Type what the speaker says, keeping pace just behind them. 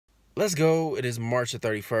Let's go. It is March the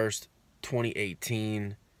 31st,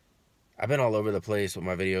 2018. I've been all over the place with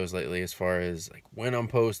my videos lately as far as like when I'm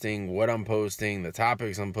posting, what I'm posting, the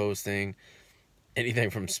topics I'm posting, anything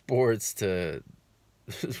from sports to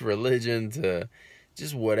religion to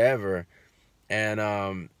just whatever.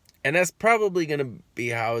 And that's probably going to be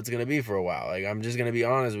how it's going to be for a while. Like I'm just going to be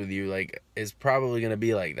honest with you, like it's probably going to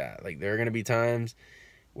be like that. Like there are going to be times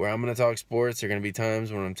where I'm going to talk sports. There are going to be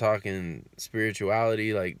times when I'm talking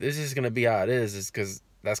spirituality. Like, this is going to be how it is because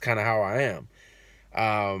that's kind of how I am.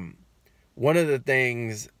 Um, One of the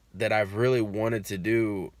things that I've really wanted to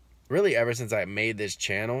do, really ever since I made this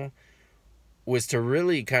channel, was to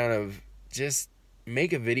really kind of just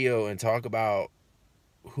make a video and talk about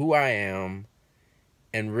who I am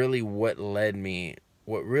and really what led me,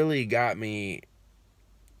 what really got me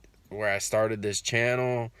where I started this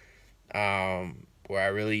channel, where I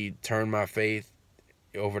really turned my faith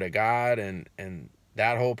over to God and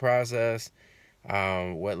that whole process,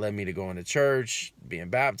 what led me to going to church, being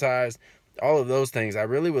baptized, all of those things. I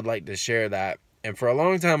really would like to share that. And for a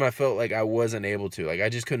long time, I felt like I wasn't able to. Like I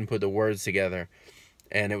just couldn't put the words together,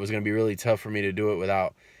 and it was going to be really tough for me to do it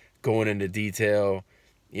without going into detail,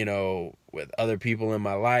 with other people in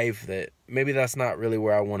my life. That maybe that's not really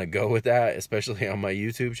where I want to go with that, especially on my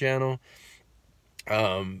YouTube channel.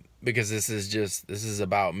 Because this is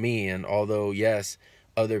about me. And although, yes,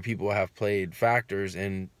 other people have played factors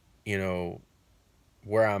in,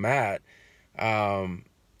 where I'm at,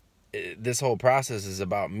 this whole process is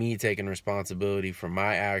about me taking responsibility for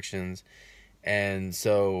my actions. And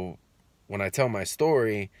so when I tell my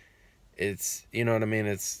story, it's, you know what I mean?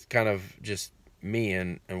 It's kind of just me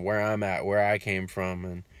and where I'm at, where I came from,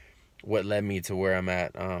 and what led me to where I'm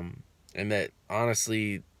at. And that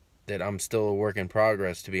honestly, that I'm still a work in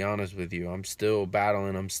progress, to be honest with you. I'm still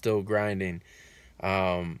battling. I'm still grinding.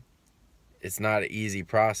 It's not an easy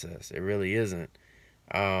process. It really isn't.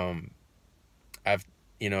 Um,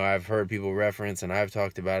 I've heard people reference, and I've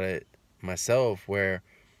talked about it myself, where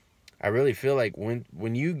I really feel like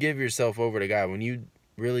when you give yourself over to God, when you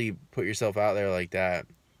really put yourself out there like that,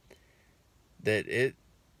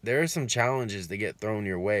 there are some challenges that get thrown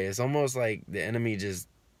your way. It's almost like the enemy just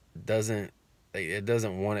doesn't, like, it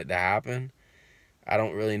doesn't want it to happen. I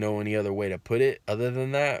don't really know any other way to put it other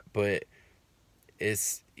than that, but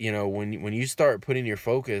it's, when you start putting your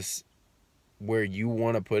focus where you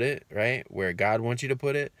want to put it, right? Where God wants you to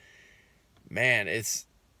put it, man,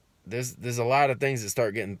 there's a lot of things that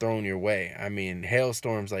start getting thrown your way. I mean,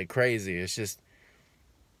 hailstorms like crazy. It's just,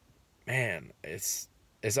 man, it's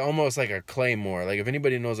almost like a claymore. Like if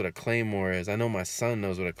anybody knows what a claymore is, I know my son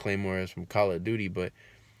knows what a claymore is from Call of Duty, but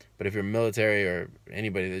if you're military or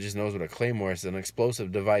anybody that just knows what a claymore is, it's an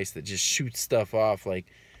explosive device that just shoots stuff off. Like,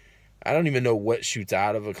 I don't even know what shoots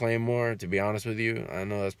out of a claymore, to be honest with you. I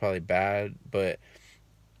know that's probably bad, but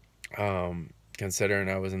considering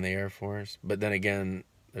I was in the Air Force. But then again,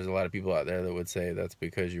 there's a lot of people out there that would say that's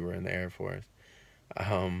because you were in the Air Force.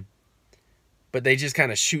 But they just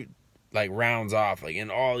kind of shoot like rounds off, like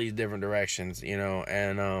in all these different directions,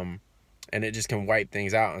 and it just can wipe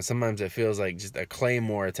things out. And sometimes it feels like just a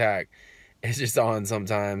claymore attack is just on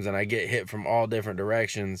sometimes, and I get hit from all different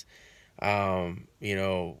directions.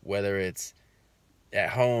 Whether it's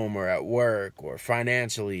at home or at work or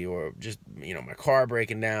financially or just, my car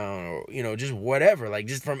breaking down or, just whatever, like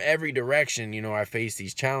just from every direction, I face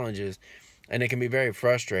these challenges, and it can be very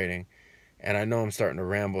frustrating. And I know I'm starting to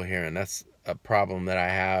ramble here, and that's a problem that I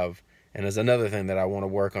have. And there's another thing that I want to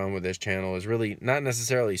work on with this channel is really not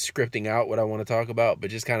necessarily scripting out what I want to talk about, but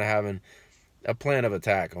just kind of having a plan of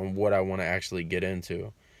attack on what I want to actually get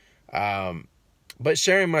into. But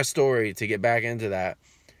sharing my story, to get back into that,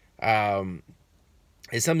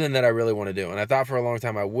 is something that I really want to do. And I thought for a long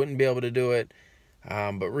time I wouldn't be able to do it.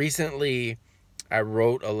 But recently I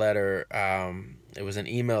wrote a letter. It was an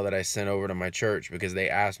email that I sent over to my church because they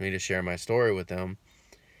asked me to share my story with them.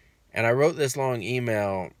 And I wrote this long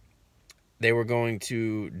email. They were going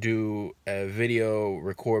to do a video,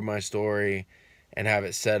 record my story, and have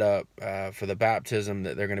it set up for the baptism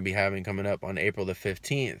that they're going to be having coming up on April the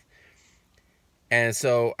 15th. And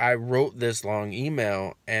so I wrote this long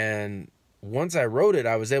email, and once I wrote it,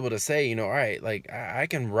 I was able to say, all right, like I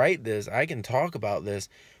can write this, I can talk about this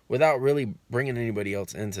without really bringing anybody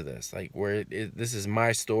else into this. Like this is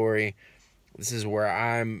my story, this is where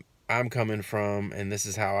I'm coming from, and this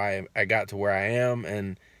is how I got to where I am.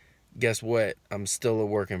 And guess what? I'm still a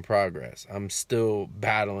work in progress. I'm still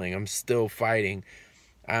battling. I'm still fighting.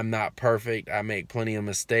 I'm not perfect. I make plenty of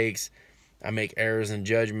mistakes. I make errors in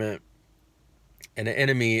judgment. And the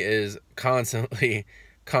enemy is constantly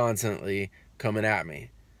coming at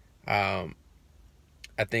me.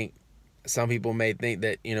 I think some people may think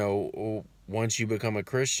that, you know, once you become a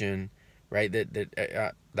Christian, right,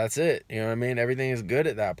 that's it. You know what I mean? Everything is good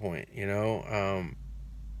at that point, you know?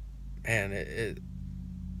 Man,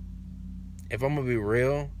 if I'm gonna be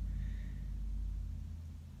real,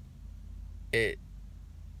 it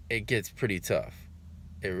it gets pretty tough.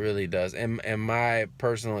 It really does. In my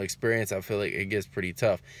personal experience, I feel like it gets pretty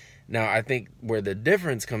tough. Now, I think where the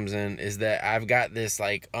difference comes in is that I've got this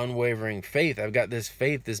like unwavering faith. I've got this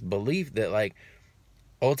faith, this belief that like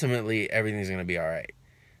ultimately everything's going to be all right.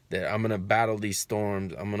 That I'm going to battle these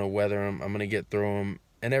storms, I'm going to weather them, I'm going to get through them,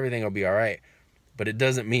 and everything will be all right. But it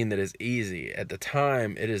doesn't mean that it's easy. At the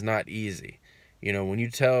time, it is not easy. You know, when you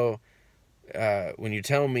tell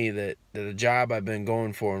me that a job I've been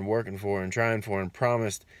going for and working for and trying for and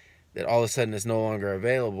promised that all of a sudden it's no longer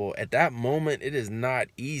available, at that moment it is not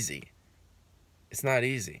easy. It's not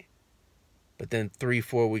easy. But then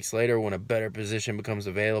 3-4 weeks later, when a better position becomes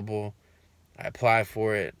available, I apply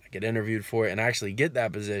for it, I get interviewed for it, and I actually get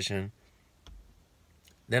that position.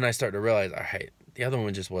 Then I start to realize, all right, the other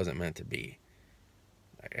one just wasn't meant to be.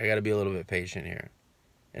 I got to be a little bit patient here.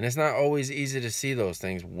 And it's not always easy to see those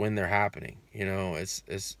things when they're happening. You know,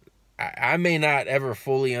 I may not ever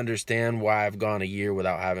fully understand why I've gone a year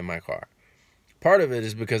without having my car. Part of it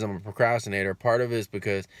is because I'm a procrastinator. Part of it is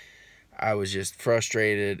because I was just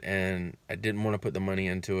frustrated and I didn't want to put the money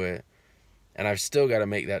into it. And I've still got to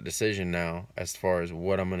make that decision now as far as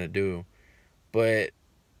what I'm going to do. But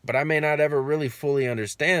I may not ever really fully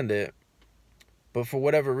understand it. But for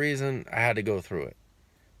whatever reason, I had to go through it.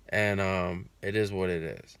 And it is what it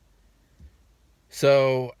is.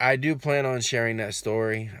 So I do plan on sharing that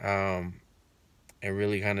story, and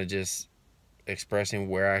really kind of just expressing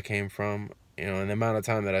where I came from. You know, in the amount of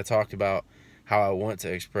time that I talked about how I want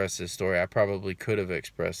to express this story, I probably could have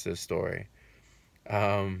expressed this story.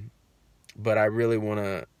 But I really want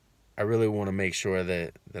to make sure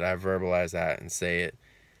that I verbalize that and say it,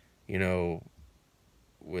 you know,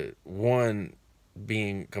 with one,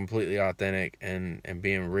 being completely authentic and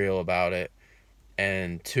being real about it,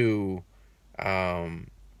 and two,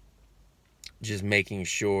 just making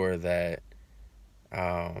sure that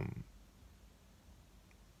I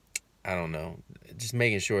don't know, just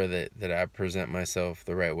making sure that I present myself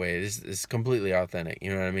the right way. It's completely authentic,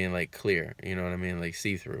 you know what I mean, like clear, you know what I mean, like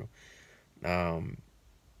see-through,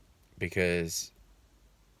 because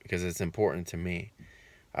it's important to me.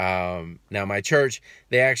 Now my church,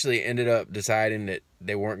 they actually ended up deciding that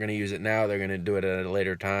they weren't going to use it now. They're going to do it at a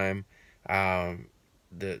later time.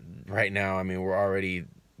 Right now, I mean, we're already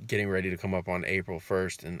getting ready to come up on April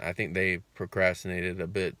 1st, and I think they procrastinated a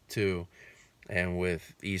bit too. And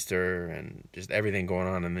with Easter and just everything going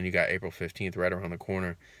on, and then you got April 15th right around the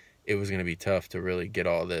corner, it was going to be tough to really get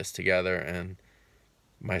all this together. And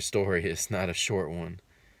my story is not a short one.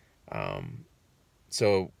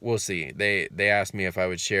 So we'll see. They asked me if I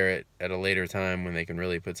would share it at a later time when they can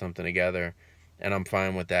really put something together, and I'm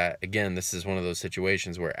fine with that. Again, this is one of those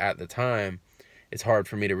situations where at the time, it's hard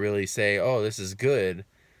for me to really say, oh, this is good,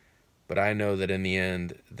 but I know that in the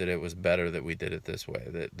end that it was better that we did it this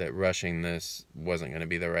way, that rushing this wasn't going to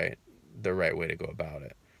be the right way to go about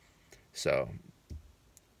it. So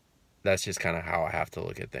that's just kind of how I have to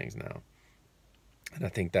look at things now. And I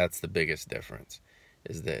think that's the biggest difference,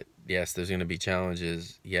 is that, yes, there's going to be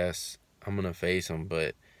challenges. Yes, I'm going to face them,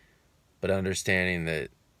 but understanding that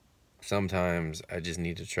sometimes I just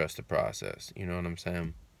need to trust the process. You know what I'm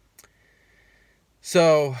saying?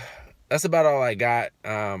 So that's about all I got.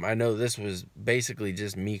 I know this was basically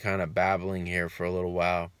just me kind of babbling here for a little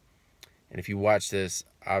while. And if you watch this,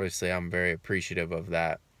 obviously I'm very appreciative of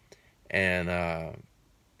that. And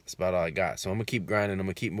that's about all I got. So I'm going to keep grinding. I'm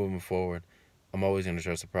going to keep moving forward. I'm always going to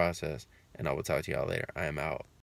trust the process. And I will talk to y'all later. I am out.